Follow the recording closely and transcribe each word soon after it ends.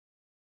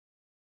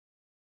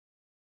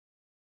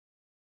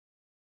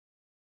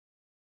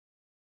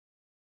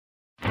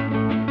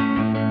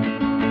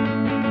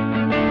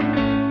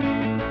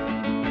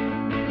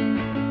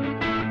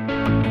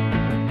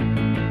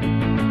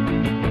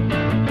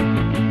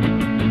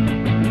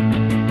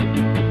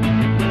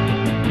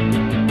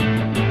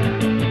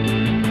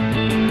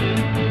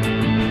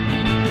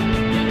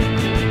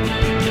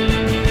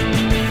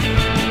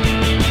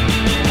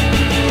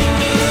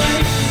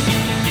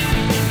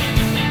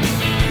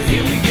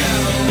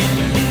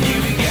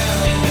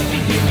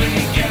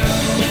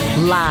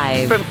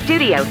from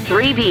Studio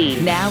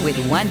 3B. Now with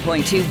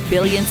 1.2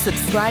 billion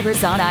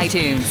subscribers on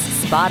iTunes,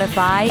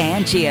 Spotify,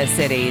 and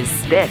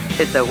GeoCities. This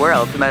is the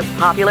world's most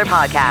popular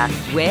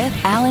podcast. With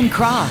Alan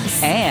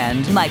Cross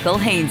and Michael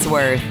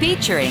Hainsworth.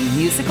 Featuring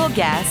musical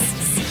guest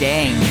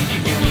Sting.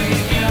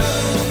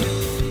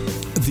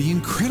 The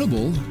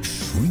incredible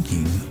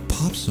Shrinking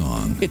pop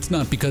song. It's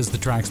not because the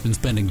track's been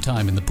spending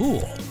time in the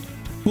pool.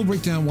 We'll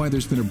break down why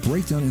there's been a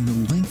breakdown in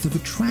the length of a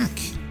track.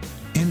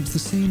 And it's the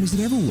same as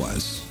it ever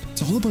was.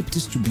 It's all about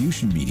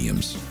distribution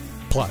mediums.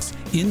 Plus,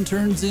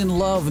 interns in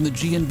love in the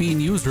G&B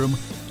newsroom,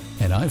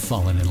 and I've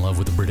fallen in love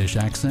with a British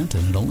accent,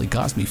 and it only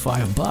cost me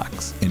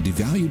 $5. And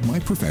devalued my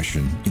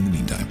profession in the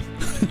meantime.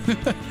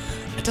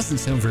 It doesn't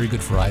sound very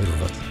good for either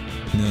of us.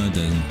 No, it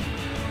doesn't.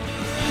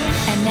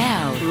 And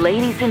now,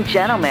 Ladies and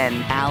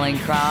gentlemen, Alan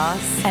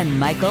Cross and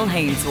Michael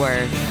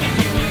Hainsworth.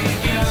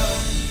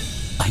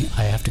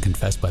 I have to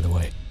confess, by the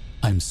way,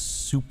 I'm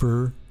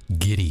super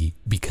giddy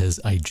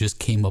because I just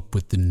came up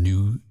with the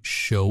new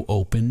show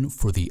open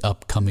for the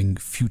upcoming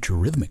Future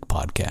Rhythmic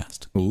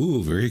podcast.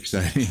 Ooh, very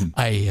exciting.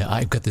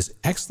 I've got this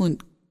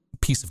excellent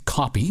piece of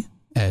copy,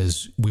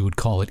 as we would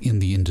call it in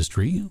the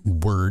industry,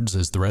 words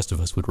as the rest of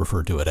us would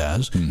refer to it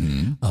as,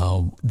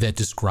 that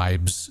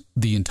describes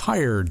the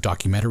entire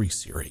documentary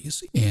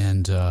series.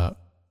 And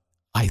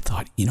I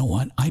thought, you know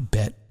what? I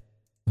bet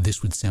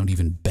this would sound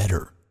even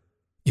better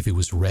if it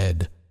was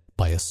read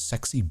by a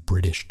sexy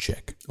British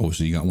chick. Oh,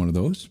 so you got one of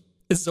those?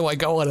 So I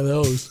got one of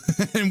those.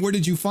 And where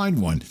did you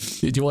find one?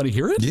 Did you want to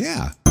hear it?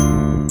 Yeah.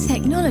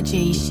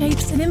 Technology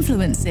shapes and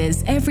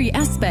influences every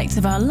aspect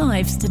of our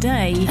lives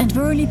today, and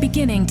we're only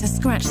beginning to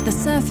scratch the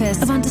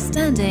surface of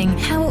understanding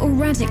how it will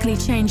radically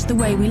change the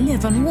way we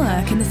live and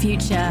work in the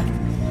future.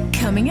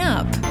 Coming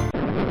up.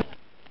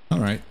 All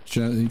right.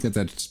 You got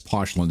that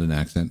posh London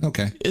accent.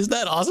 Okay. Isn't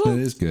that awesome?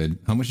 That is good.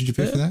 How much did you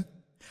pay for that?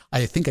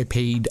 I think I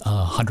paid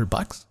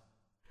 $100.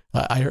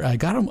 I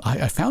got him.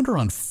 I found her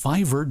on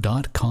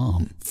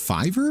Fiverr.com.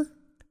 Fiverr?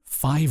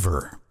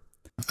 Fiverr.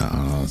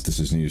 This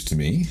is news to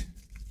me.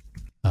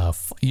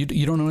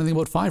 You don't know anything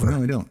about Fiverr?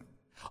 No, I don't.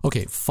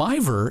 Okay,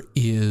 Fiverr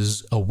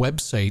is a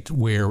website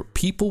where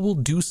people will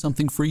do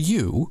something for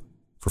you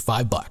for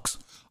 $5.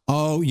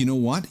 Oh, you know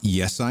what?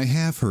 Yes, I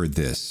have heard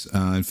this.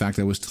 In fact,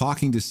 I was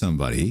talking to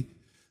somebody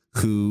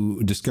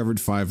who discovered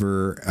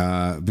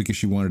Fiverr because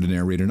she wanted to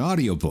narrate an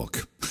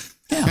audiobook.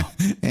 Yeah.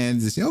 And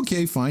they say,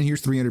 okay, fine,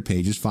 here's 300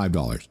 pages,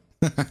 $5.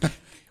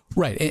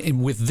 Right.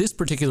 And with this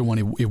particular one,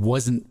 it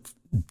wasn't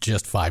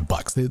just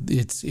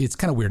 $5. It's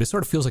kind of weird. It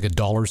sort of feels like a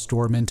dollar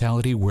store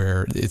mentality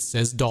where it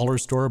says dollar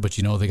store, but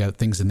you know they got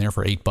things in there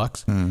for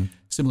 $8.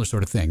 Similar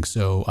sort of thing.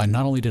 So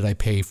not only did I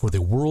pay for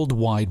the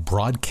worldwide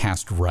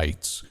broadcast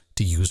rights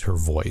to use her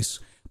voice,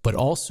 but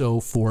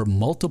also for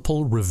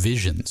multiple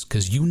revisions,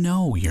 because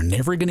you're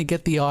never going to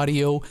get the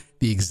audio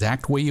the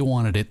exact way you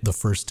wanted it the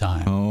first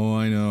time. Oh,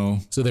 I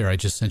know. So there, I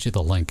just sent you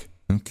the link.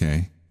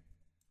 Okay.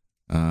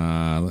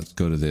 Let's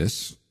go to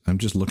this. I'm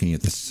just looking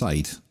at the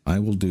site. I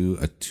will do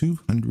a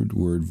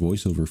 200-word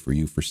voiceover for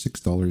you for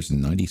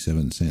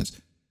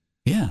 $6.97.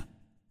 Yeah.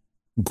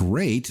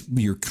 Great.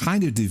 You're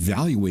kind of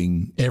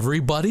devaluing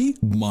everybody?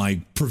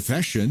 My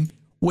profession.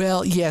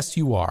 Well, yes,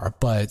 you are.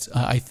 But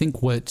I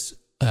think what,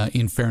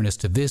 in fairness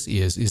to this,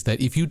 is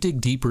that if you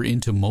dig deeper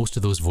into most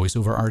of those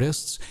voiceover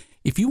artists,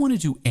 if you want to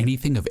do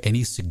anything of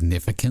any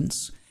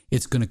significance,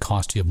 it's going to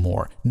cost you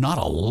more. Not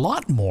a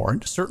lot more.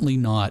 Certainly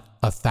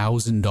not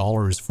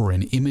 $1,000 for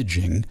an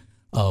imaging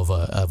of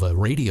a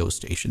radio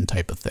station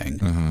type of thing.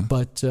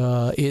 But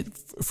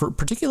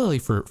particularly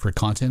for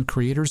content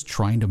creators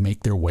trying to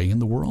make their way in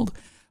the world,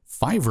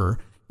 Fiverr,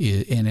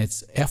 and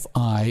it's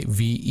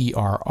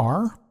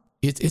Fiverr.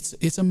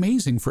 It's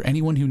amazing for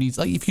anyone who needs,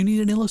 like, if you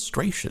need an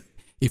illustration,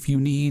 if you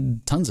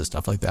need tons of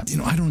stuff like that.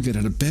 I don't get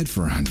out of bed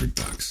for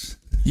 $100.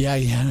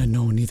 Yeah,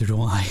 no, neither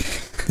do I.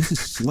 This is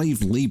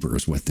slave labor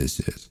is what this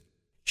is.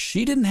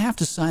 She didn't have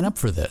to sign up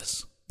for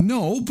this.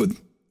 No, but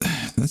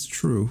that's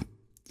true.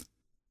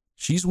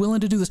 She's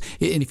willing to do this.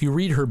 And if you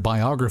read her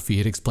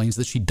biography, it explains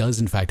that she does,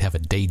 in fact, have a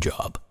day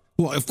job.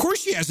 Well, of course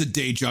she has a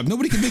day job.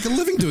 Nobody can make a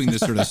living doing this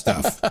sort of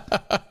stuff.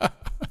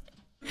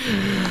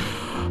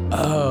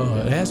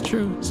 Oh, that's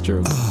true. It's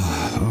true.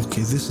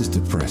 Okay, this is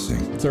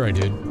depressing. It's all right,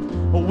 dude.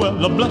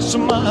 Well, bless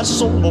my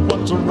soul,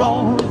 what's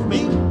wrong with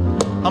me?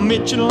 I'm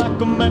itching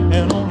like a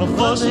man on a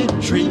fuzzy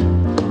tree.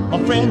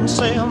 My friends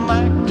say I'm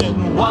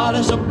acting wild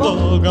as a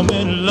bug. I'm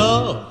in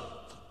love.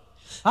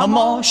 I'm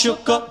all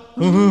shook up.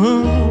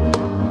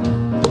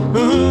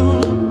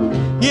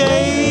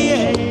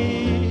 Yeah.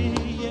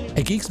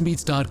 At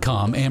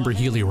geeksmeets.com, Amber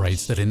Healy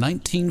writes that in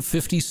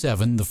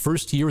 1957, the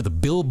first year of the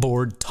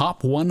Billboard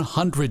Top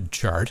 100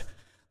 chart,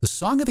 the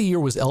song of the year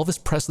was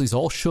Elvis Presley's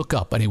All Shook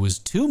Up, and it was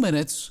 2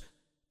 minutes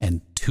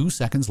and 2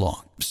 seconds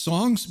long.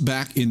 Songs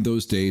back in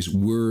those days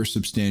were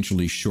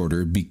substantially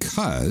shorter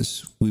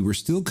because we were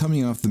still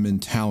coming off the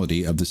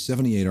mentality of the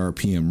 78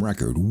 RPM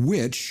record,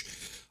 which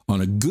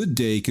on a good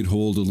day could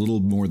hold a little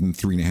more than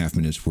 3.5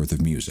 minutes worth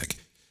of music.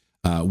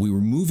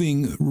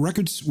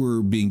 Records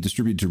were being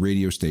distributed to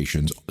radio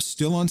stations,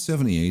 still on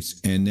 78s,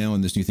 and now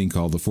in this new thing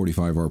called the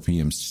 45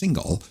 RPM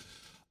single.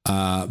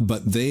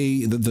 But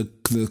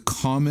the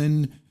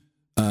common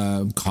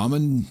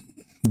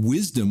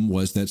wisdom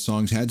was that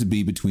songs had to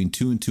be between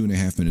 2 and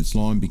 2.5 minutes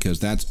long because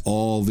that's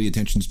all the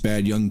attention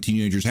span young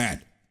teenagers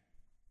had.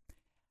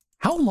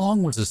 How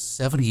long was a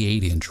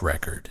 78-inch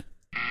record?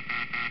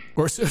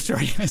 Or,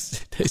 sorry, did I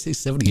say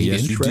 78-inch record?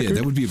 Yes, you did.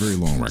 That would be a very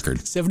long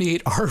record.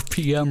 78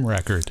 RPM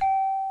record.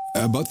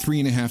 About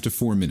 3.5 to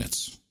 4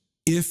 minutes,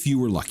 if you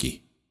were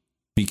lucky.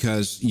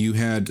 Because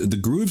the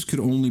grooves could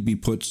only be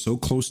put so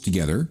close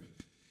together,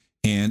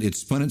 and it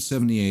spun at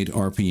 78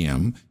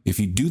 RPM. If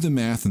you do the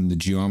math and the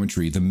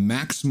geometry, the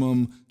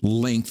maximum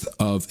length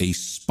of a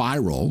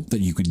spiral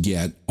that you could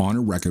get on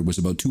a record was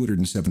about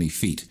 270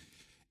 feet.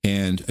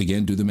 And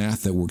again, do the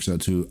math, that works out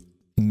to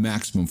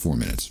maximum 4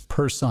 minutes.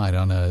 Per side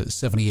on a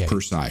 78.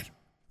 Per side.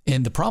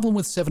 And the problem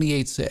with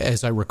 78s,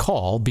 as I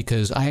recall,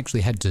 because I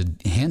actually had to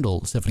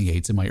handle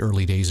 78s in my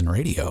early days in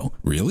radio.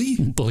 Really?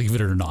 Believe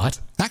it or not.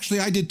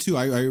 Actually, I did too.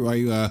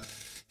 I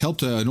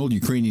helped an old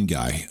Ukrainian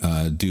guy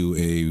do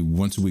a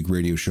once-a-week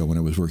radio show when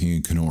I was working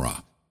in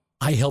Kenora.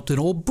 I helped an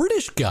old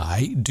British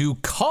guy do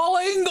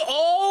Calling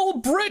All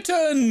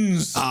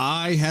Britons.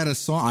 I had a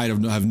song. I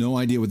have no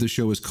idea what the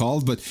show is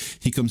called, but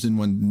he comes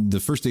in the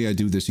first day I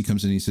do this, he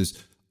comes in and he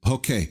says,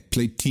 okay,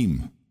 play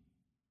team.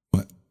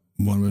 What?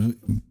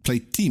 Play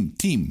team.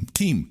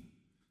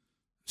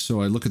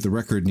 So I look at the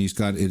record and he's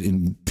got it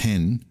in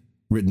pen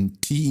written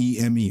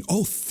TEME.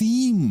 Oh,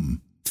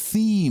 theme.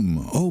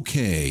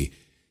 Okay.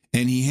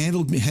 And he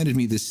handed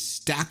me this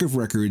stack of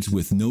records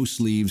with no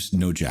sleeves,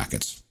 no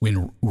jackets.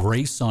 When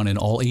Ray Sonnen,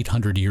 all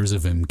 800 years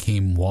of him,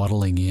 came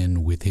waddling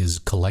in with his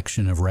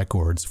collection of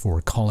records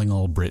for Calling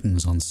All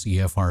Britons on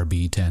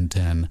CFRB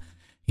 1010,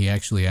 he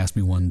actually asked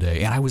me one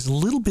day, and I was a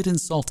little bit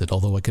insulted,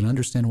 although I can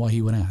understand why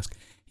he would ask.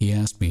 He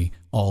asked me,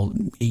 all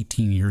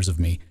 18 years of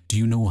me, do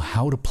you know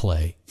how to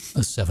play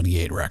a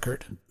 78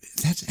 record?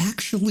 That's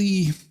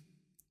actually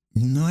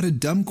not a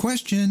dumb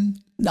question.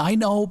 I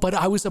know, but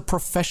I was a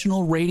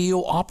professional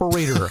radio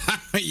operator.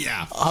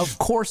 Yeah. Of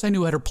course I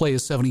knew how to play a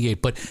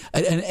 78, but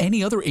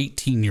any other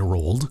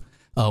 18-year-old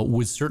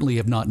would certainly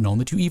have not known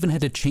that you even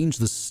had to change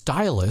the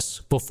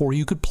stylus before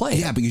you could play.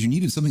 Yeah, because you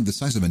needed something the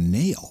size of a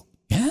nail.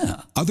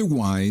 Yeah.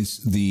 Otherwise,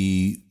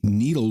 the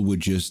needle would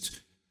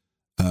just,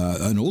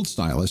 an old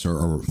stylus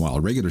or a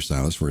regular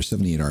stylus for a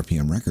 78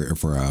 RPM record, or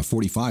for a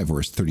 45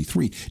 or a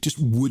 33, just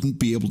wouldn't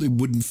be able to,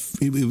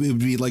 it would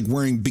be like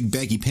wearing big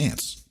baggy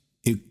pants.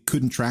 It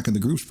couldn't track in the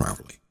grooves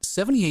properly.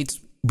 78s,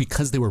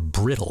 because they were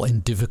brittle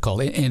and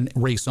difficult, and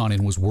Ray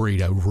Sonnen was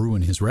worried I would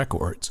ruin his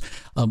records,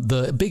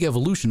 the big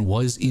evolution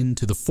was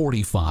into the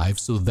 45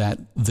 so that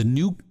the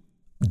new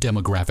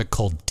demographic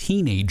called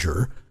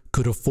teenager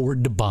could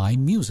afford to buy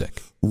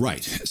music.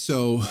 Right.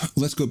 So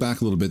let's go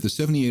back a little bit. The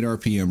 78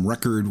 RPM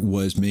record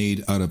was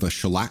made out of a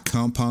shellac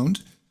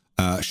compound.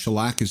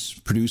 Shellac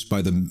is produced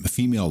by the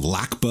female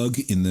lac bug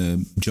in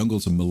the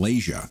jungles of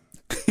Malaysia.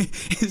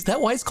 Is that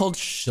why it's called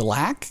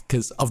shellac?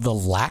 Because of the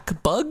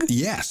lac bug?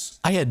 Yes.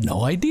 I had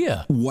no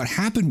idea. What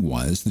happened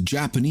was the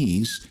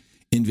Japanese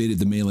invaded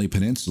the Malay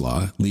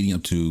Peninsula leading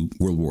up to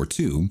World War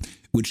II,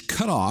 which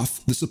cut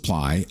off the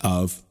supply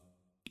of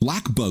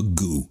lac bug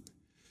goo.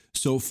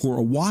 So for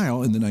a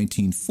while in the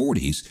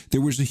 1940s,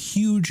 there was a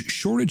huge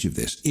shortage of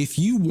this. If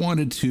you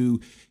wanted to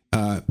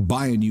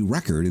buy a new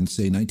record in,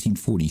 say,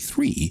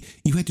 1943,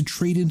 you had to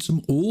trade in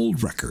some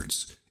old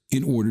records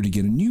in order to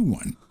get a new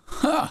one.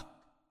 Huh.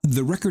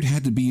 The record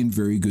had to be in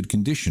very good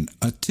condition.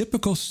 A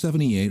typical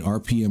 78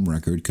 RPM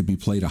record could be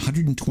played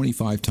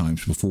 125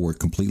 times before it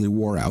completely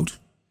wore out.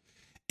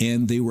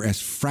 And they were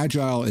as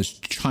fragile as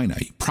china.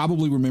 You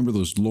probably remember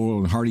those Laurel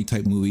and Hardy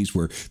type movies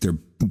where they're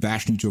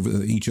bashing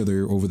each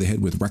other over the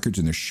head with records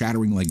and they're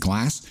shattering like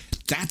glass.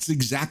 That's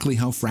exactly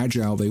how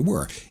fragile they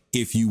were.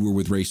 If you were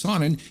with Ray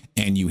Sonnen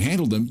and you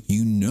handled them,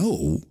 you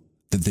know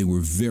that they were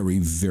very,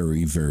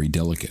 very, very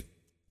delicate.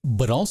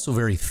 But also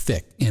very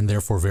thick and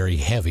therefore very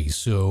heavy.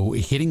 So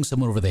hitting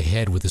someone over the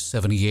head with a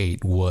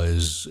 78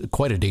 was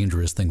quite a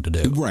dangerous thing to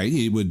do. Right.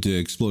 It would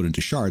explode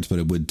into shards, but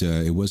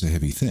it was a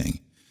heavy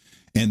thing.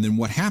 And then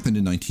what happened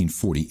in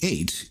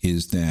 1948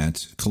 is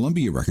that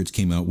Columbia Records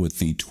came out with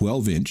the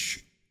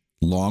 12-inch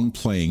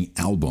long-playing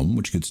album,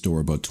 which could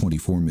store about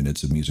 24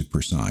 minutes of music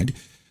per side.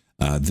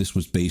 This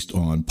was based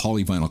on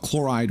polyvinyl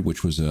chloride,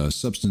 which was a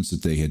substance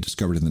that they had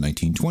discovered in the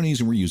 1920s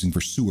and were using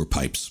for sewer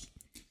pipes.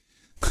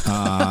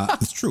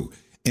 It's true.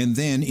 And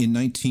then in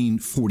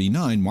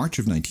March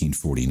of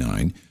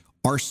 1949,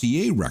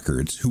 RCA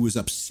Records, who was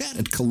upset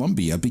at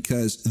Columbia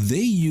because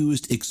they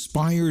used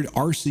expired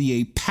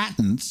RCA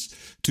patents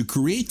to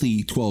create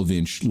the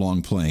 12-inch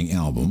long-playing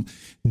album,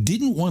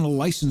 didn't want to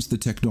license the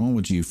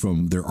technology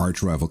from their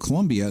arch rival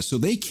Columbia, so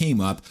they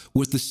came up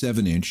with the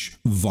 7-inch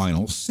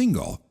vinyl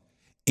single.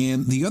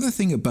 And the other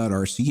thing about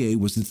RCA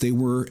was that they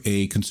were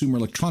a consumer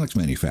electronics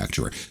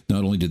manufacturer.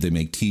 Not only did they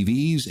make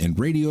TVs and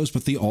radios,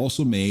 but they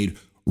also made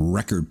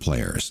record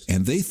players.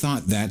 And they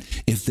thought that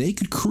if they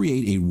could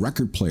create a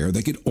record player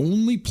that could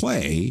only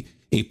play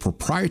a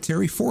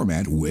proprietary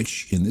format,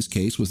 which in this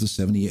case was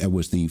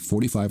the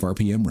 45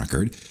 RPM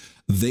record,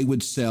 they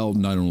would sell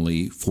not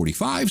only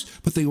 45s,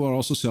 but they would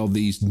also sell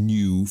these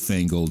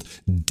newfangled,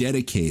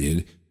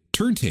 dedicated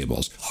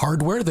turntables.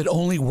 Hardware that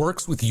only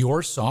works with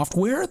your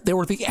software? They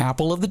were the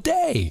apple of the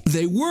day.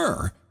 They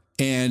were.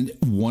 And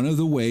one of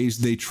the ways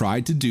they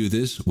tried to do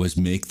this was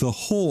make the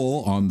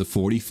hole on the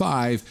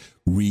 45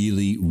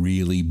 really,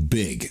 really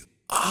big.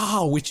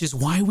 Which is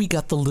why we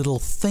got the little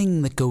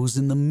thing that goes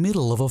in the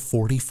middle of a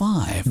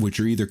 45. Which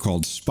are either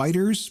called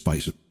spiders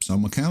by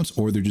some accounts,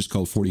 or they're just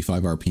called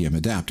 45 RPM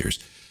adapters.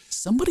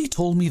 Somebody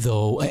told me,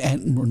 though,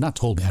 and not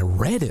told me, I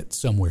read it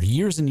somewhere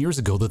years and years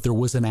ago, that there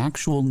was an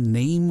actual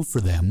name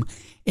for them.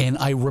 And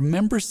I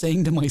remember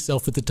saying to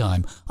myself at the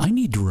time, I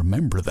need to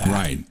remember that.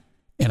 Right.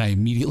 And I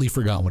immediately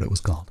forgot what it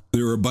was called.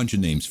 There were a bunch of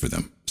names for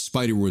them.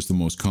 Spider was the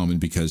most common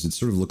because it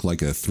sort of looked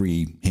like a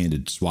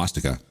three-handed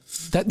swastika.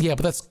 But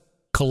that's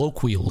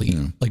colloquially.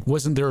 Yeah. Like,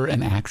 wasn't there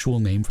an actual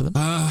name for them?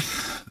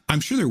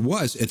 I'm sure there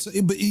was.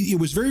 But it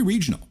was very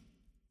regional.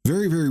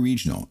 Very, very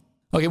regional.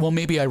 Okay, well,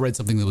 maybe I read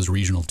something that was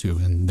regional too,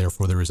 and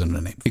therefore there isn't a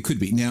name. It could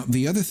be. Now,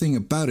 the other thing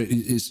about it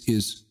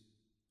is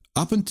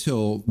up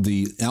until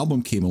the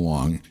album came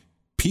along,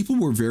 people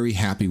were very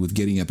happy with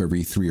getting up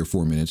every 3 or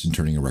 4 minutes and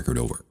turning a record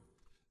over.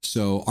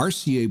 So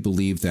RCA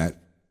believed that,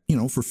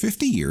 for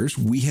 50 years,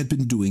 we had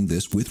been doing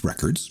this with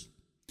records.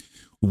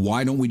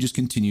 Why don't we just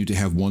continue to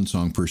have one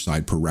song per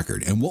side per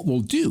record? And what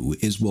we'll do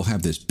is we'll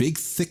have this big,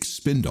 thick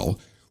spindle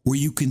where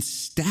you can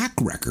stack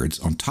records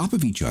on top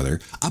of each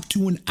other up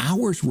to an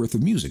hour's worth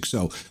of music.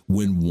 So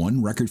when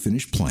one record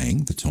finished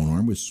playing, the tone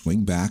arm would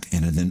swing back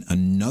and then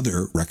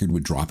another record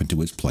would drop into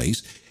its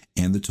place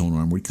and the tone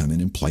arm would come in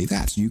and play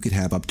that. So you could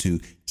have up to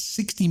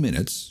 60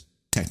 minutes,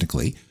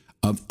 technically,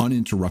 of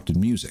uninterrupted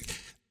music.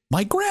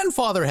 My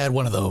grandfather had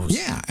one of those.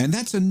 Yeah, and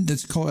it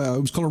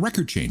was called a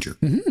record changer.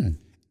 Mm-hmm.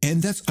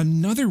 And that's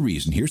another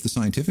reason, here's the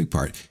scientific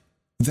part,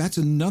 that's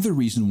another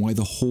reason why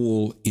the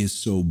hole is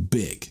so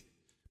big.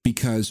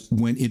 Because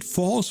when it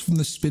falls from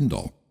the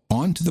spindle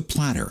onto the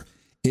platter,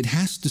 it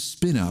has to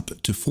spin up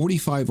to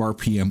 45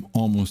 RPM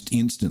almost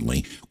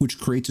instantly, which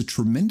creates a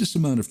tremendous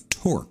amount of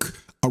torque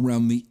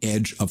around the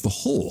edge of the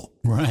hole.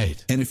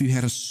 Right. And if you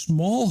had a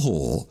small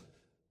hole,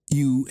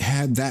 you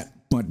had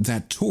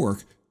that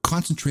torque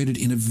concentrated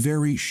in a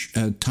very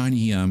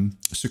tiny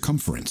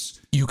circumference.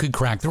 You could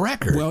crack the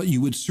record. Well,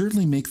 you would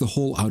certainly make the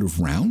hole out of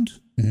round.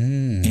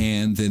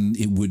 And then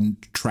it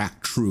wouldn't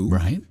track true.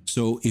 Right.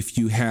 So if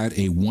you had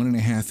a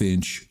 1.5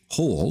 inch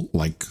hole,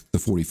 like the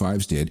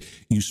 45s did,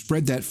 you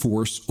spread that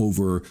force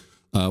over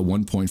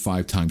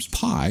 1.5 times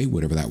pi,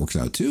 whatever that works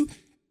out to,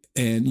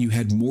 and you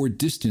had more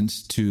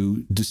distance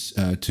to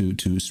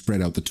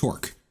spread out the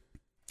torque.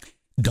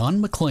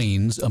 Don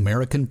McLean's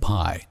American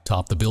Pie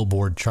topped the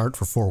Billboard chart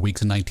for 4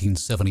 weeks in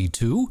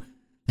 1972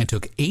 and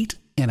took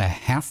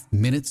 8.5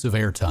 minutes of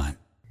airtime.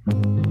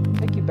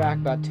 Take you back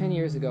about 10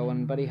 years ago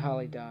when Buddy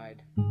Holly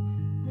died.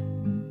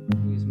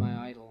 He was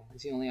my idol.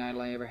 He's the only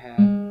idol I ever had.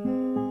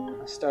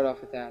 I'll start off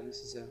with that. This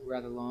is a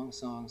rather long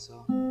song,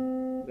 so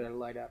you better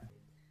light up.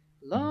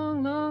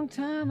 Long, long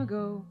time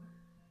ago,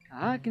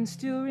 I can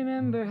still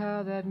remember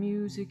how that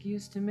music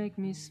used to make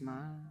me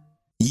smile.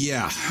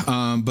 Yeah,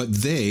 but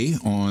they,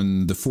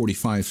 on the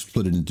 45,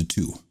 split it into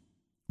two.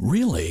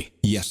 Really?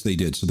 Yes, they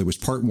did. So there was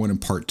part 1 and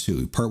part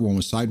 2. Part 1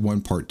 was side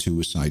 1, part 2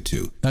 was side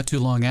 2. Not too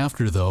long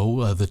after,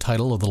 though, the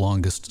title of the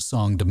longest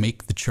song to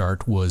make the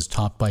chart was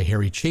topped by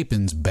Harry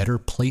Chapin's Better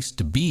Place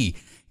to Be,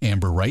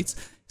 Amber writes.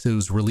 So it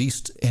was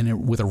released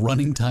with a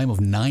running time of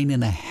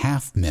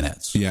 9.5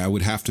 minutes. Yeah, it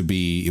would have to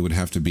be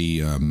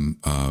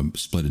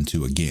split in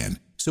two again.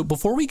 So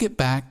before we get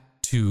back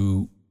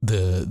to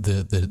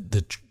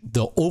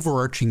the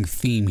overarching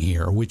theme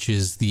here, which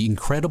is the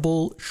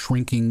incredible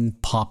shrinking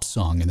pop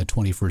song in the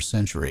 21st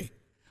century.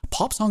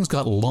 Pop songs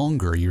got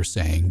longer, you're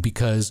saying,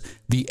 because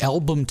the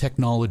album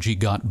technology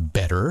got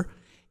better.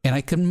 And I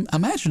can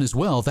imagine as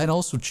well, that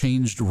also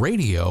changed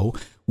radio,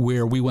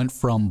 where we went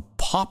from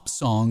pop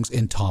songs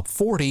in top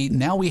 40.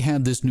 Now we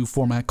have this new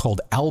format called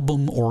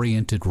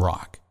album-oriented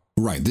rock.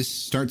 Right. This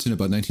starts in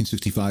about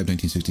 1965,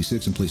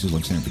 1966 in places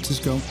like San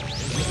Francisco.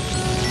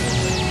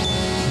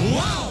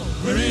 Wow!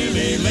 We're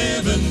really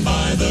living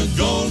by the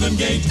Golden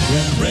Gate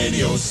with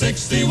Radio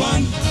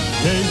 61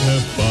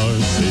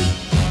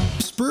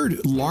 KFRC.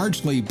 Spurred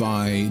largely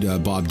by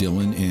Bob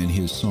Dylan and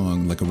his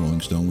song Like a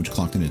Rolling Stone, which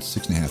clocked in at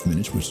 6.5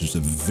 minutes, which is a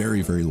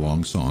very, very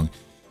long song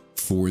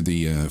for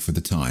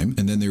the time.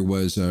 And then there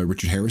was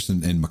Richard Harris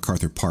and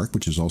MacArthur Park,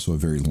 which is also a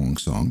very long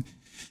song.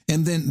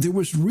 And then there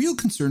was real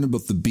concern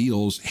about the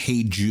Beatles'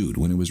 Hey Jude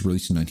when it was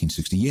released in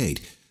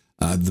 1968.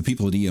 The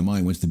people at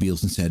EMI went to the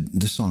Beatles and said,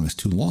 this song is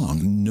too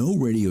long. No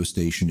radio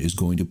station is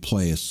going to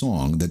play a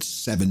song that's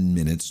 7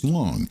 minutes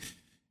long.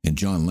 And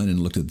John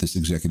Lennon looked at this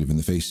executive in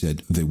the face and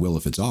said, they will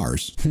if it's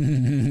ours.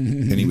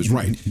 And he was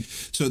right.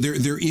 So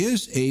there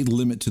is a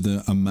limit to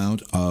the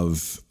amount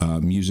of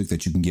music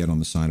that you can get on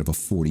the side of a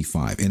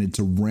 45. And it's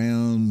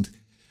around,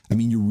 I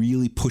mean, you're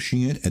really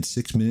pushing it at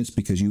 6 minutes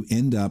because you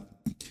end up,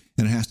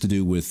 and it has to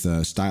do with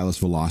stylus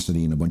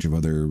velocity and a bunch of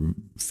other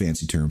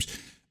fancy terms.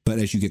 But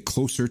as you get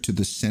closer to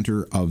the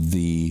center of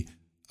the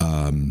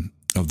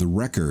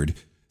record,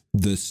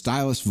 the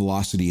stylus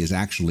velocity is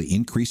actually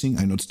increasing.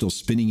 I know it's still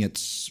spinning at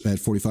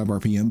 45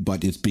 RPM,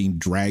 but it's being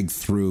dragged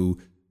through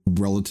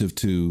relative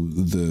to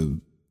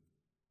the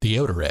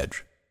outer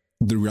edge.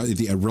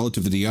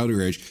 Relative to the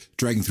outer edge,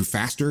 dragging through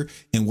faster.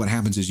 And what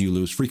happens is you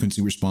lose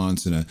frequency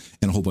response and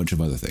a whole bunch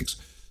of other things.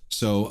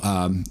 So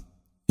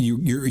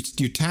you're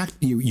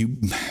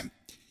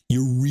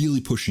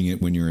really pushing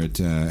it when you're at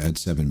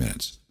 7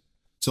 minutes.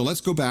 So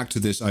let's go back to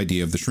this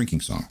idea of the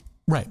shrinking song.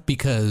 Right,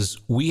 because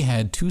we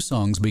had two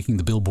songs making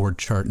the Billboard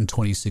chart in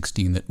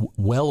 2016 that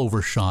well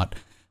overshot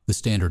the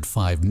standard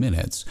 5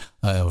 minutes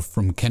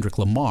from Kendrick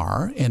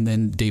Lamar, and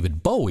then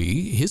David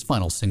Bowie, his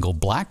final single,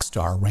 Black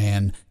Star,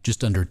 ran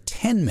just under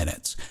 10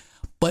 minutes.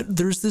 But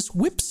there's this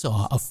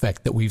whipsaw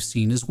effect that we've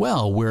seen as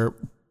well, where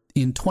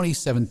in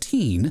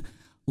 2017,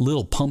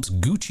 Lil Pump's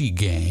Gucci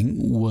Gang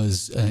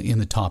was in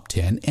the top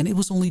 10, and it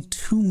was only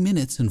 2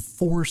 minutes and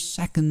 4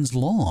 seconds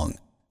long.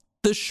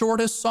 The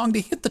shortest song to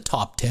hit the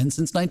top 10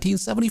 since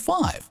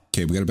 1975.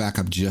 Okay, we got to back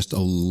up just a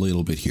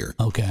little bit here.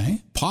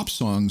 Okay. Pop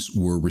songs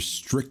were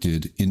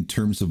restricted in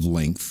terms of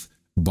length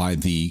by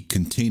the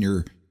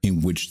container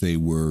in which they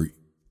were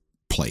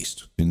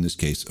placed. In this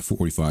case, a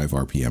 45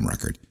 RPM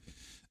record.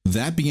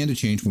 That began to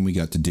change when we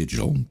got to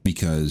digital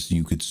because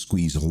you could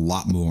squeeze a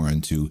lot more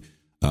into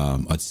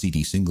a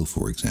CD single,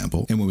 for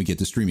example. And when we get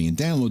to streaming and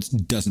downloads,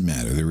 it doesn't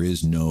matter. There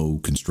is no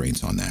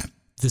constraints on that.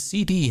 The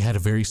CD had a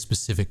very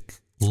specific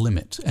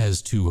limit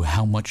as to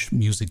how much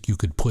music you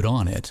could put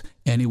on it,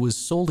 and it was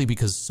solely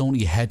because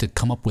Sony had to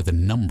come up with a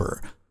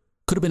number.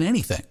 Could have been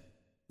anything.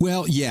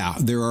 Well, yeah,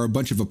 there are a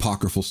bunch of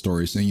apocryphal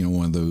stories. And, you know,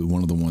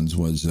 one of the ones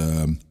was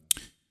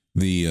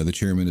the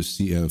chairman of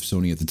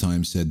Sony at the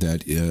time said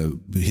that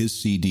his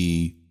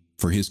CD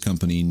for his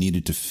company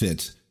needed to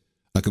fit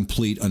a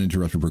complete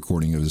uninterrupted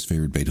recording of his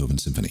favorite Beethoven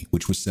symphony,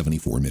 which was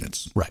 74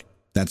 minutes. Right.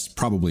 That's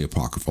probably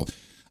apocryphal.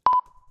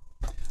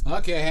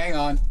 Okay, hang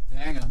on.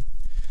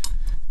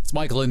 It's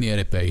Michael in the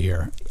edit bay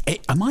here. Hey,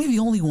 am I the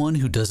only one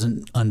who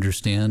doesn't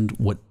understand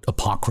what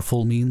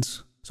apocryphal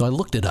means? So I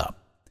looked it up.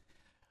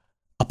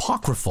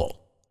 Apocryphal.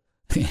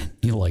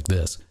 You'll like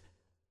this.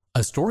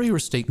 A story or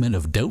statement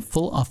of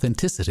doubtful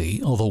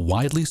authenticity, although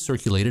widely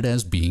circulated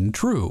as being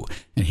true.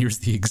 And here's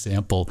the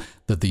example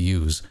that they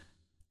use.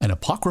 An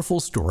apocryphal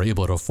story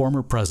about a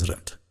former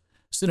president.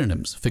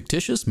 Synonyms: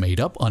 fictitious, made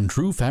up,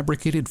 untrue,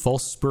 fabricated,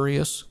 false,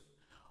 spurious,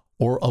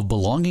 or of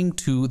belonging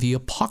to the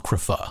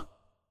apocrypha.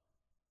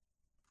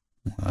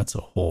 Well, that's a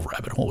whole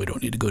rabbit hole we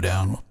don't need to go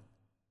down.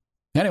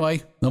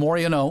 Anyway, the more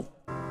you know.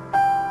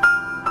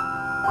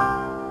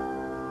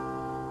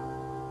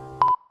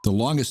 The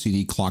longest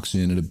CD clocks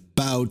in at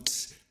about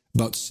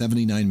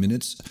 79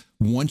 minutes.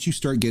 Once you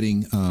start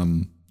getting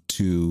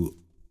to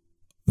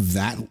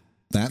that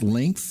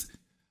length,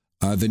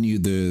 then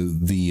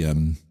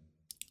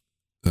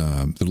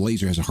the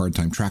laser has a hard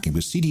time tracking.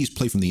 But CDs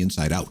play from the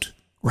inside out.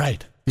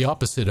 Right. The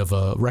opposite of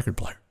a record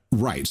player.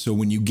 Right. So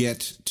when you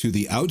get to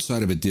the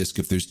outside of a disc,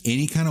 if there's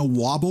any kind of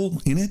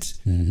wobble in it,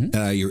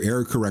 your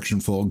error correction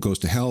fault goes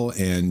to hell,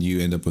 and you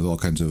end up with all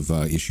kinds of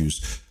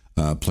issues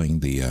playing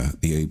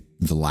the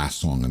last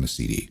song on the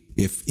CD.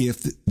 If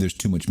there's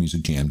too much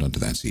music jammed onto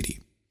that CD.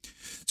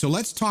 So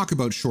let's talk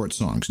about short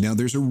songs. Now,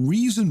 there's a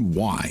reason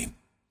why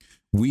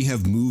we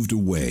have moved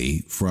away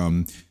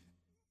from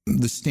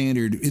the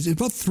standard. It's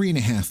about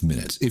 3.5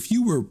 minutes. If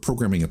you were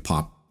programming a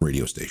pop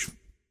radio station,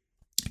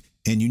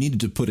 and you needed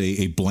to put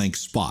a blank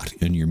spot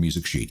in your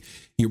music sheet,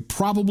 you're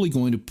probably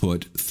going to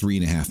put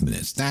 3.5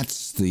 minutes.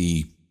 That's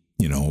the,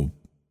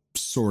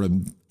 sort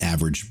of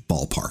average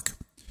ballpark.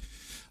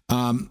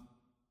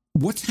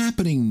 What's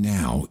happening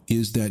now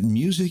is that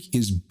music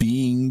is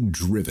being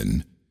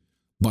driven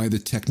by the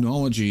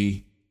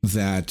technology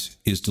that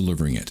is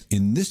delivering it.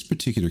 In this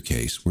particular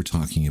case, we're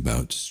talking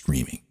about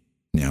streaming.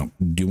 Now,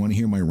 do you want to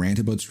hear my rant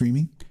about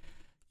streaming?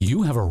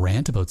 You have a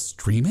rant about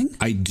streaming?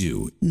 I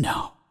do.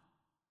 No.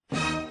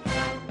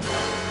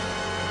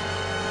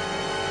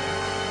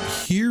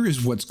 Here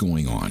is what's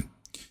going on.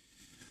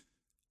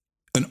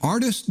 An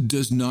artist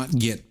does not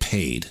get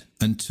paid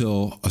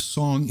until a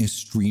song is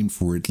streamed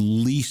for at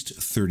least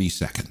 30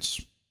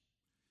 seconds.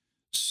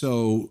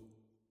 So,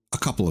 a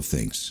couple of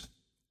things.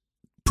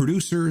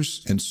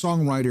 Producers and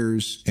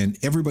songwriters and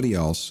everybody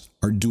else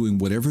are doing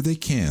whatever they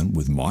can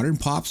with modern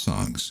pop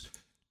songs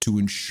to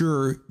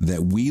ensure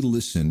that we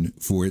listen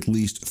for at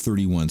least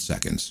 31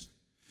 seconds.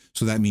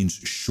 So that means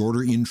shorter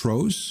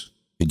intros.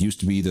 It used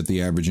to be that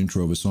the average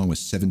intro of a song was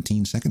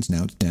 17 seconds.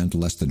 Now it's down to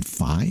less than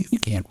 5. You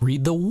can't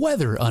read the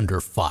weather under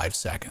 5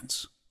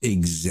 seconds.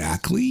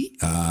 Exactly.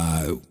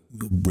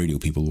 Radio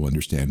people will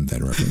understand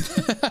that reference.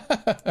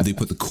 They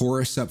put the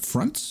chorus up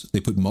front. They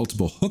put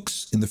multiple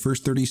hooks in the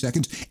first 30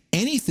 seconds.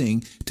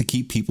 Anything to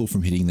keep people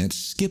from hitting that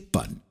skip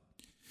button.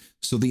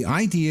 So the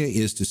idea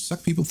is to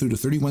suck people through to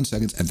 31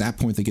 seconds. At that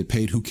point, they get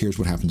paid. Who cares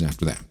what happens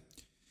after that?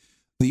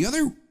 The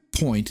other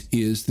point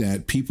is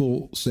that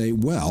people say,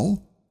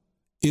 well,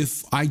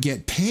 if I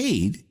get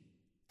paid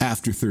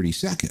after 30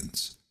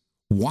 seconds,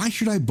 why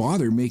should I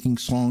bother making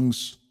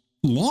songs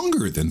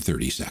longer than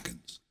 30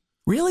 seconds?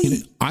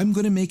 Really? I'm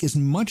going to make as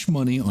much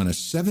money on a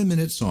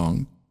 7-minute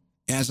song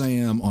as I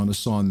am on a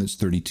song that's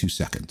 32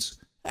 seconds.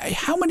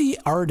 How many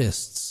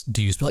artists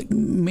do you like?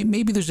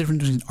 Maybe there's a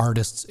difference between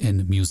artists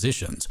and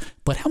musicians,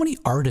 but how many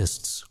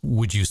artists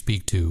would you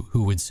speak to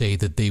who would say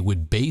that they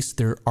would base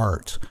their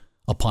art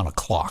upon a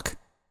clock?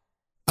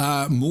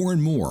 More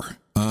and more.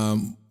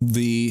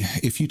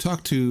 If you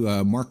talk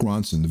to Mark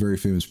Ronson, the very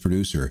famous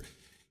producer,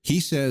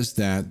 he says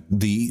that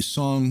the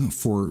song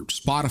for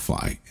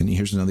Spotify, and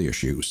here's another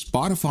issue,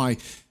 Spotify,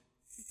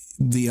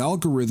 the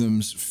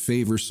algorithms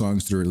favor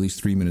songs that are at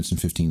least 3 minutes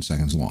and 15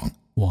 seconds long.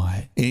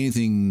 Why?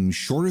 Anything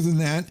shorter than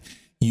that,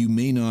 you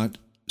may not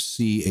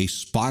see a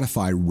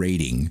Spotify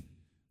rating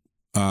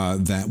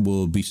that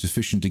will be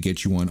sufficient to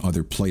get you on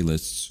other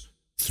playlists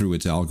through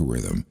its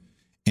algorithm.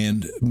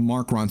 And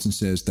Mark Ronson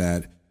says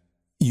that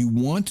you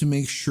want to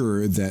make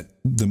sure that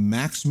the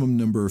maximum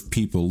number of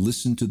people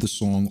listen to the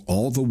song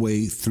all the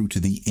way through to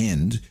the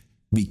end,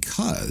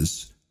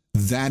 because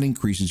that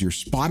increases your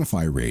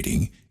Spotify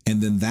rating,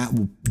 and then that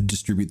will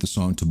distribute the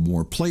song to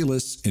more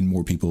playlists and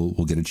more people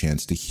will get a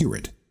chance to hear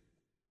it.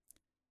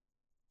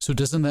 So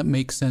doesn't that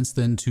make sense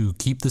then to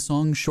keep the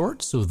song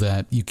short so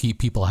that you keep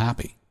people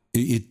happy?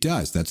 It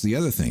does. That's the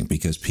other thing,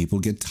 because people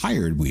get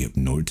tired. We have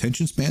no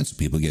attention span, so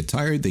people get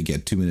tired. They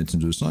get 2 minutes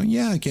into a song.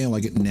 Yeah, okay, I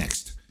like it.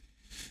 Next.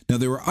 Now,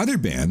 there are other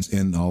bands,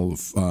 and I'll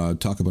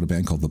talk about a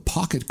band called the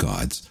Pocket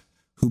Gods,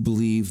 who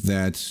believe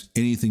that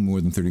anything more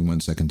than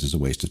 31 seconds is a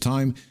waste of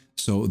time.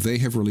 So they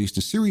have released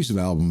a series of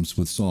albums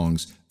with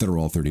songs that are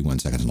all 31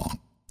 seconds long.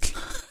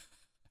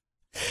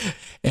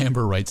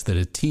 Amber writes that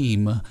a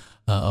team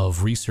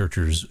of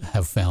researchers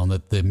have found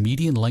that the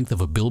median length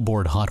of a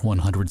Billboard Hot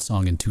 100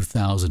 song in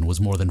 2000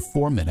 was more than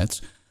 4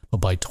 minutes, but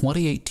by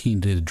 2018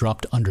 it had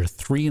dropped under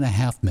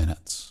 3.5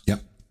 minutes.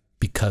 Yep.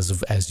 Because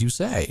of, as you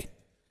say,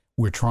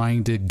 we're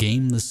trying to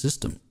game the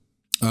system.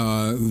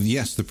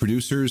 Yes, the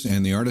producers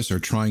and the artists are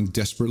trying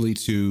desperately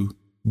to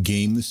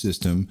game the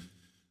system,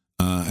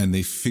 and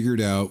they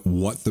figured out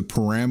what the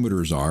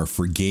parameters are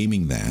for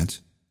gaming that.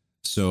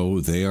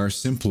 So they are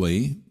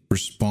simply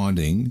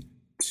responding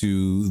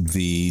to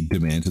the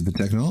demand of the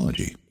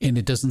technology. And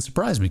it doesn't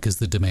surprise me, because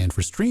the demand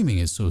for streaming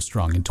is so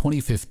strong. In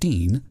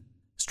 2015,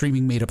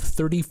 streaming made up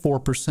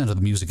 34% of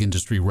the music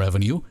industry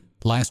revenue.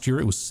 Last year,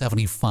 it was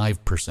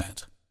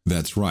 75%.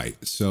 That's right.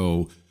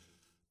 So,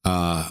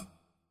 and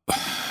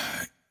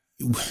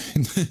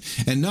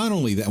not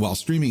only that, while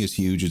streaming is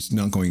huge, it's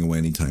not going away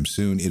anytime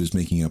soon. It is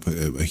making up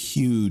a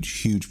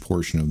huge, huge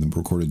portion of the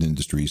recording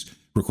industry's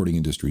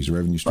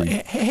revenue stream.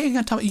 Well, hang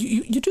on, Tom.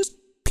 You just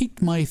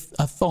piqued my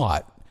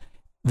thought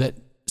that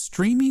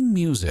streaming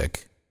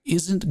music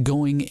isn't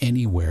going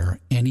anywhere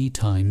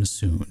anytime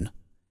soon.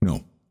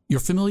 No.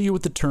 You're familiar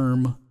with the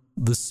term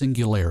the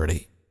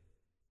singularity?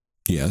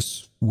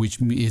 Yes.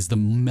 Which is the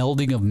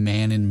melding of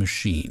man and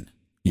machine.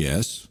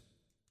 Yes.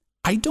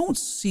 I don't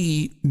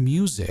see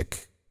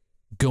music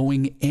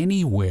going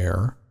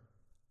anywhere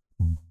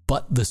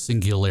but the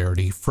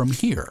singularity from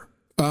here.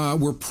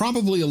 We're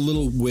probably a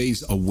little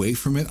ways away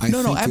from it.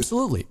 No,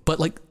 absolutely.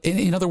 But like,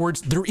 in other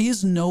words, there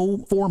is no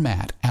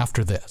format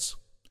after this.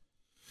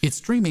 It's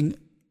streaming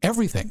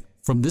everything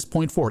from this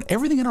point forward.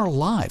 Everything in our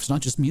lives, not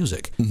just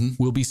music,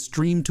 will be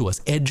streamed to us.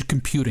 Edge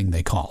computing,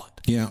 they call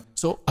it. Yeah.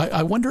 So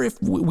I wonder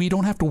if we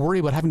don't have to worry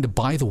about having to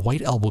buy the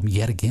White Album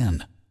yet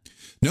again.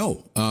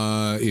 No.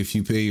 If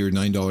you pay your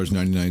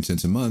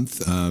 $9.99 a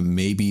month,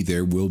 maybe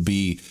there will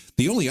be...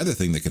 The only other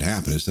thing that could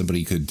happen is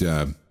somebody could,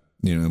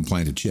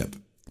 implant a chip.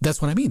 That's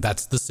what I mean.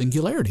 That's the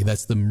singularity.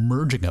 That's the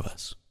merging of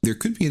us. There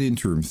could be an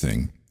interim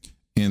thing,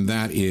 and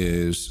that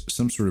is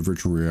some sort of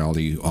virtual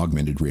reality,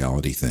 augmented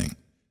reality thing.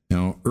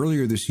 Now,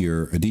 earlier this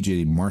year, a DJ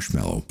named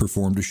Marshmello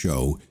performed a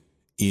show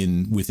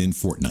within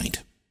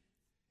Fortnite,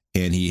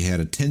 and he had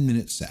a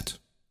 10-minute set,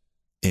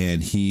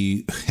 and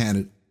he had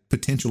a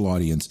potential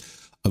audience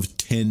of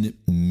 10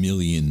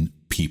 million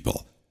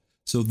people.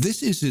 So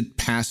this isn't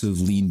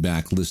passive lean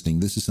back listening.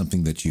 This is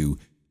something that you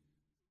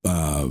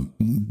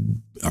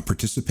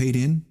participate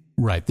in.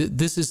 Right.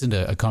 This isn't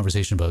a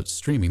conversation about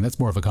streaming. That's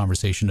more of a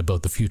conversation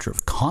about the future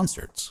of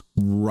concerts.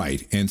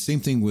 Right. And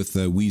same thing with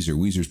Weezer.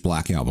 Weezer's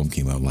Black Album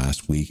came out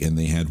last week, and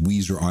they had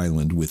Weezer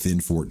Island within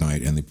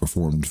Fortnite, and they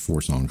performed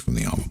 4 songs from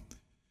the album.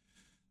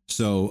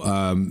 So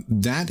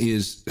that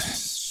is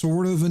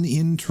sort of an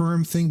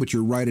interim thing, but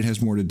you're right. It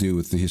has more to do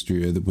with the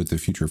history, with the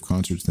future of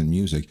concerts than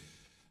music.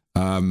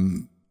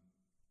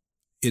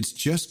 It's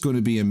just going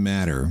to be a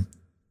matter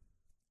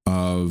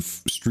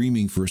of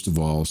streaming, first of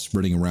all,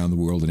 spreading around the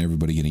world and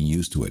everybody getting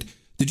used to it.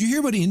 Did you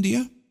hear about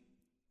India?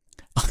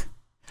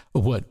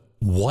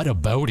 What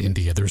about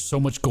India? There's so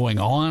much going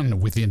on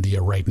with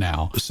India right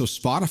now. So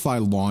Spotify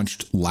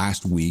launched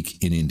last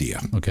week in India.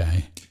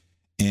 Okay.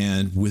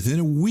 And within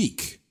a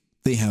week,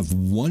 they have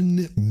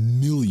 1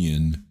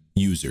 million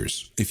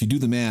users. If you do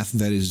the math,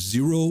 that is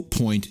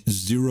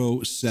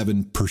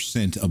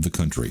 0.07% of the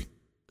country.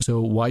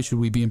 So why should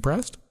we be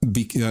impressed?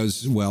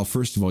 Because, well,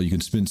 first of all, you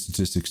can spin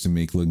statistics to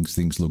make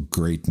things look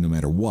great no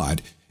matter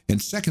what.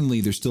 And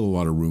secondly, there's still a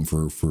lot of room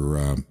for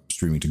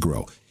streaming to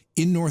grow.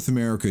 In North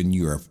America and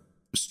Europe,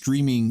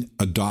 streaming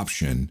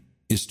adoption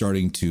is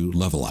starting to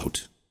level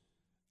out.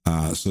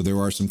 So there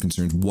are some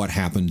concerns. What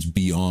happens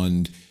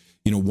beyond,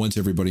 once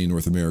everybody in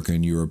North America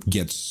and Europe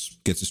gets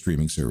a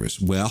streaming service?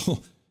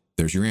 Well,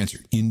 there's your answer.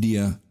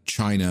 India,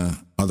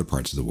 China, other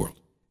parts of the world.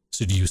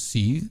 So do you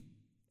see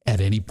at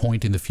any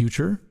point in the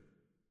future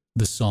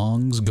the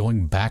songs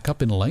going back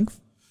up in length?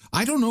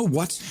 I don't know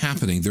what's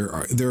happening.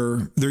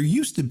 There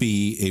used to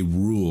be a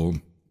rule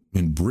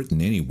in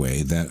Britain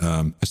anyway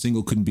that a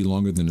single couldn't be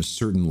longer than a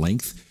certain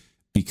length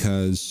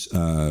because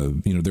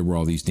there were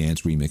all these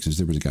dance remixes.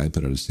 There was a guy who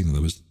put out a single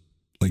that was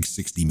like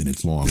 60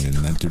 minutes long, and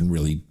that didn't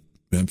really.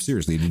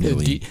 Seriously, it didn't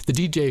really. The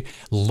DJ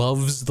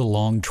loves the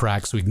long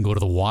track so he can go to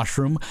the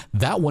washroom.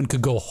 That one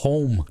could go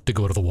home to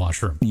go to the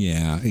washroom.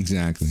 Yeah,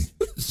 exactly.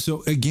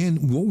 So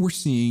again, what we're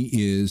seeing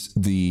is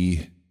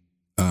the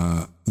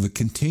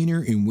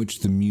container in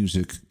which the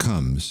music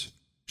comes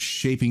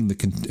shaping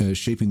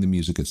the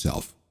music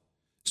itself.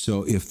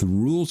 So if the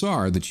rules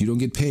are that you don't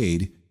get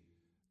paid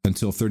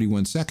until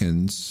 31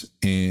 seconds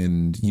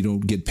and you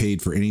don't get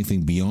paid for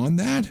anything beyond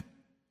that,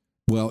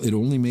 well, it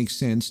only makes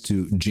sense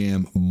to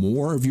jam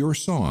more of your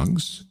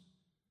songs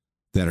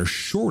that are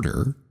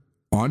shorter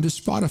onto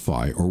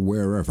Spotify or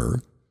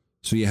wherever,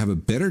 so you have a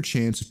better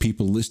chance of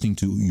people listening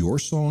to your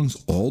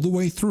songs all the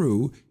way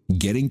through,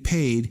 getting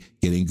paid,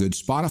 getting good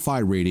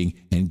Spotify rating,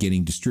 and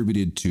getting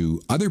distributed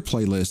to other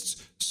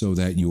playlists so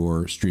that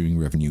your streaming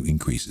revenue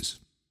increases.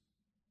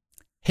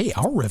 Hey,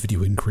 our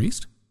revenue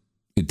increased.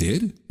 It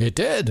did? It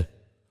did.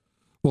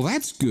 Well,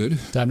 that's good.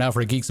 Time now for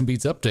a Geeks and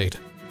Beats update.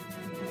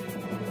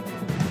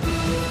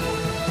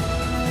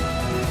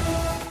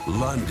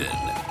 London,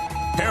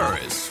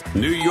 Paris,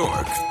 New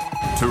York,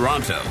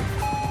 Toronto.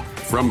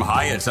 From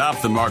high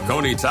atop the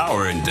Marconi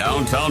Tower in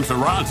downtown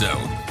Toronto,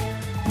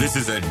 this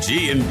is a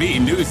G&B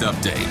News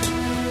Update.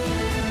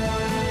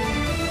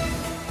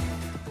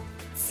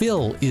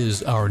 Phil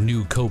is our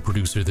new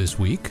co-producer this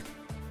week.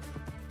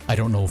 I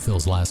don't know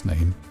Phil's last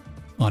name.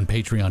 On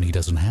Patreon, he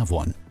doesn't have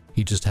one.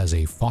 He just has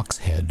a fox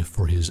head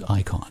for his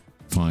icon.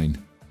 Fine.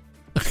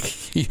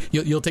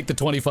 You'll take the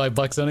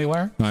 $25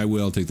 anywhere? I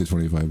will take the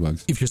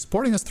 $25. If you're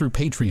supporting us through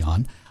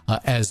Patreon,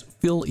 as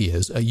Phil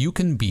is, you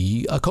can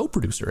be a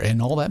co-producer.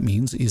 And all that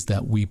means is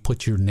that we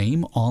put your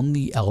name on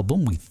the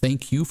album. We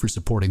thank you for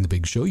supporting the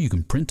big show. You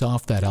can print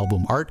off that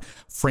album art,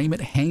 frame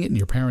it, hang it in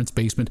your parents'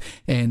 basement,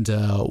 and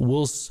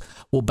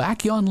we'll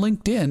back you on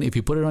LinkedIn if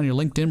you put it on your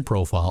LinkedIn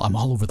profile. I'm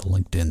all over the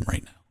LinkedIn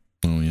right now.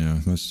 Oh, yeah.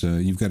 That's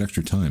you've got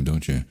extra time,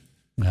 don't you?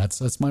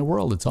 That's my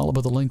world. It's all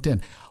about the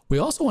LinkedIn. We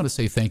also want to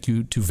say thank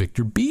you to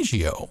Victor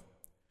Biggio,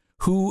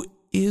 who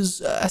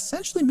is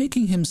essentially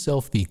making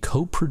himself the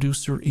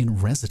co-producer in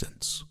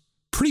residence.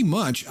 Pretty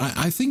much.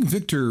 I think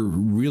Victor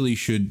really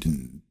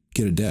should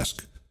get a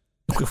desk.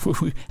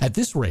 At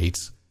this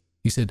rate,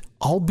 he said,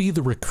 I'll be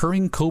the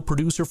recurring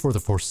co-producer for the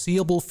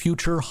foreseeable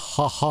future.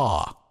 Ha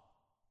ha.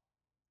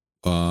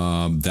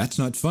 That's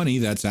not funny.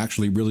 That's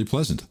actually really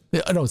pleasant.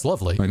 I know, it's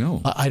lovely. I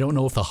know. I don't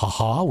know if the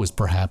ha-ha was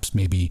perhaps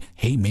maybe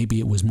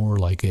it was more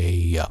like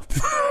a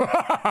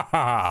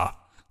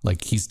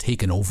like he's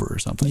taken over or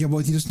something. Yeah, well,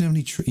 he doesn't have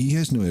any. He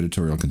has no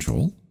editorial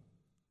control.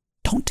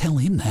 Don't tell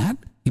him that.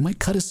 He might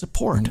cut his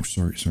support. Oh,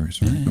 sorry.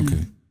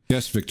 Okay.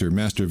 Yes, Victor,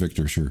 Master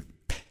Victor, sure.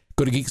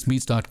 Go to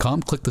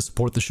geeksmeets.com, click the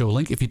support the show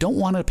link. If you don't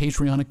want a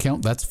Patreon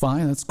account, that's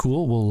fine. That's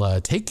cool. We'll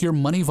take your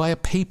money via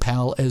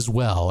PayPal as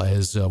well,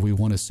 as we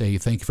want to say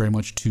thank you very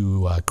much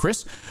to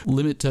Chris.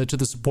 Limit to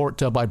the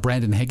support by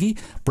Brandon Heggie.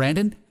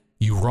 Brandon,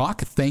 you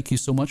rock. Thank you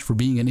so much for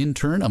being an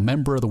intern. A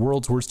member of the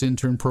World's Worst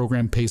Intern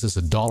program pays us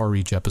 $1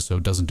 each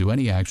episode, doesn't do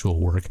any actual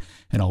work,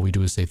 and all we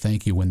do is say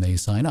thank you when they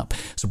sign up.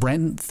 So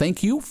Brandon,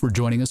 thank you for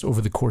joining us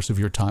over the course of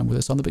your time with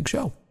us on The Big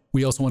Show.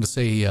 We also want to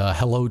say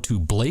hello to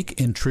Blake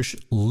and Trish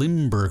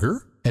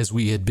Limburger. As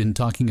we had been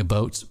talking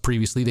about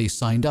previously, they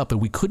signed up, and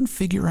we couldn't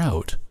figure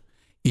out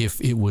if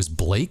it was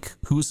Blake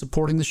who was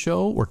supporting the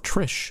show or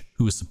Trish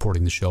who was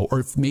supporting the show,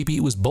 or if maybe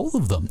it was both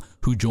of them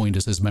who joined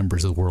us as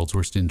members of the World's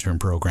Worst Intern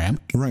program.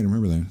 Right, I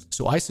remember that.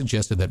 So I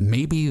suggested that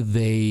maybe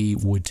they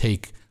would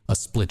take a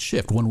split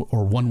shift.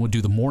 One would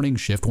do the morning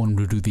shift, one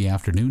would do the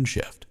afternoon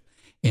shift.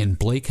 And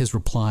Blake has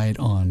replied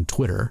on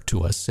Twitter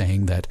to us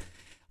saying that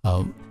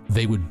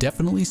they would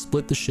definitely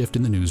split the shift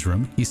in the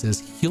newsroom. He says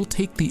he'll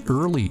take the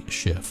early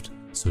shift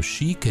so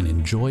she can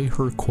enjoy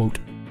her, quote,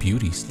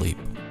 beauty sleep.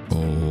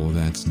 Oh,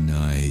 that's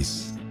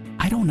nice.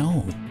 I don't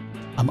know.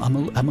 I'm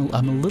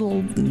a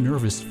little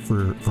nervous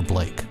for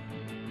Blake.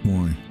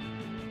 Why?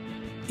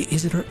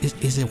 Is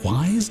it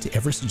wise to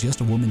ever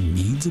suggest a woman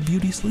needs a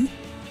beauty sleep?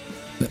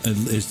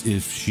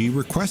 If she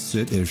requests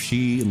it, if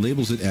she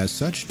labels it as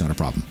such, not a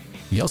problem.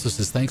 He also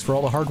says thanks for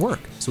all the hard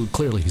work. So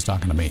clearly he's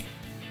talking to me.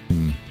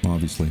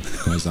 Obviously,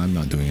 because I'm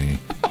not doing any.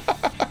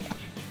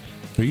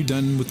 Are you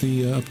done with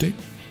the update?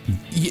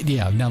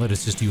 Yeah, now that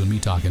it's just you and me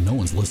talking, no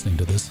one's listening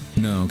to this.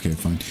 No, okay,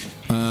 fine.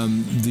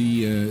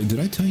 Did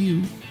I tell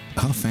you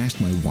how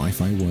fast my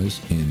Wi-Fi was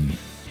in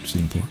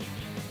Singapore?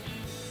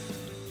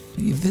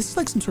 This is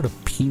like some sort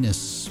of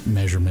penis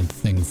measurement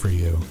thing for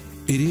you.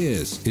 It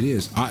is.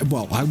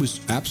 I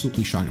was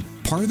absolutely shocked.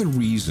 Part of the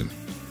reason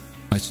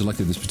I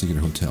selected this particular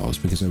hotel is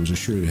because I was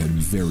assured it had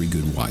very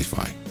good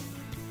Wi-Fi.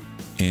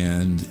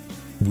 And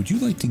would you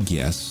like to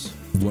guess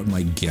what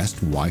my guest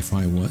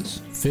Wi-Fi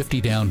was?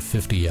 50 down,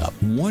 50 up.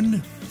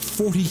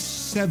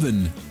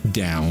 147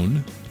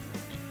 down,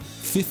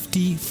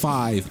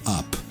 55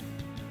 up.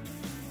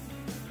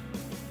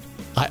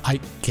 I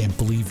can't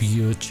believe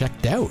you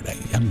checked out.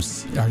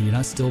 Are you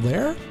not still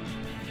there?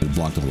 It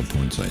blocked all the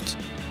porn sites.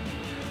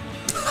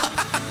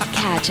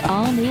 Catch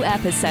all new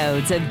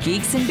episodes of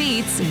Geeks and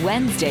Beats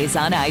Wednesdays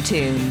on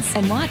iTunes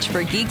and watch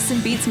for Geeks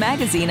and Beats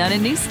magazine on a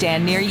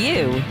newsstand near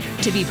you.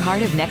 To be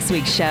part of next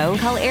week's show,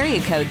 call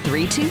area code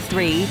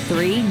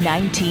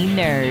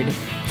 323-319-NERD.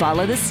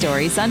 Follow the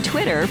stories on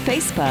Twitter or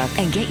Facebook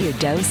and get your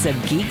dose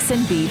of Geeks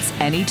and Beats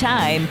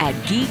anytime at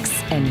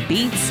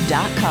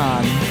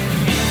geeksandbeats.com.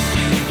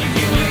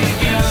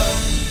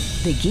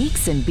 The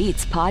Geeks and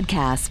Beats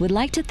podcast would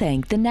like to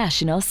thank the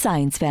National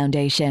Science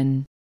Foundation.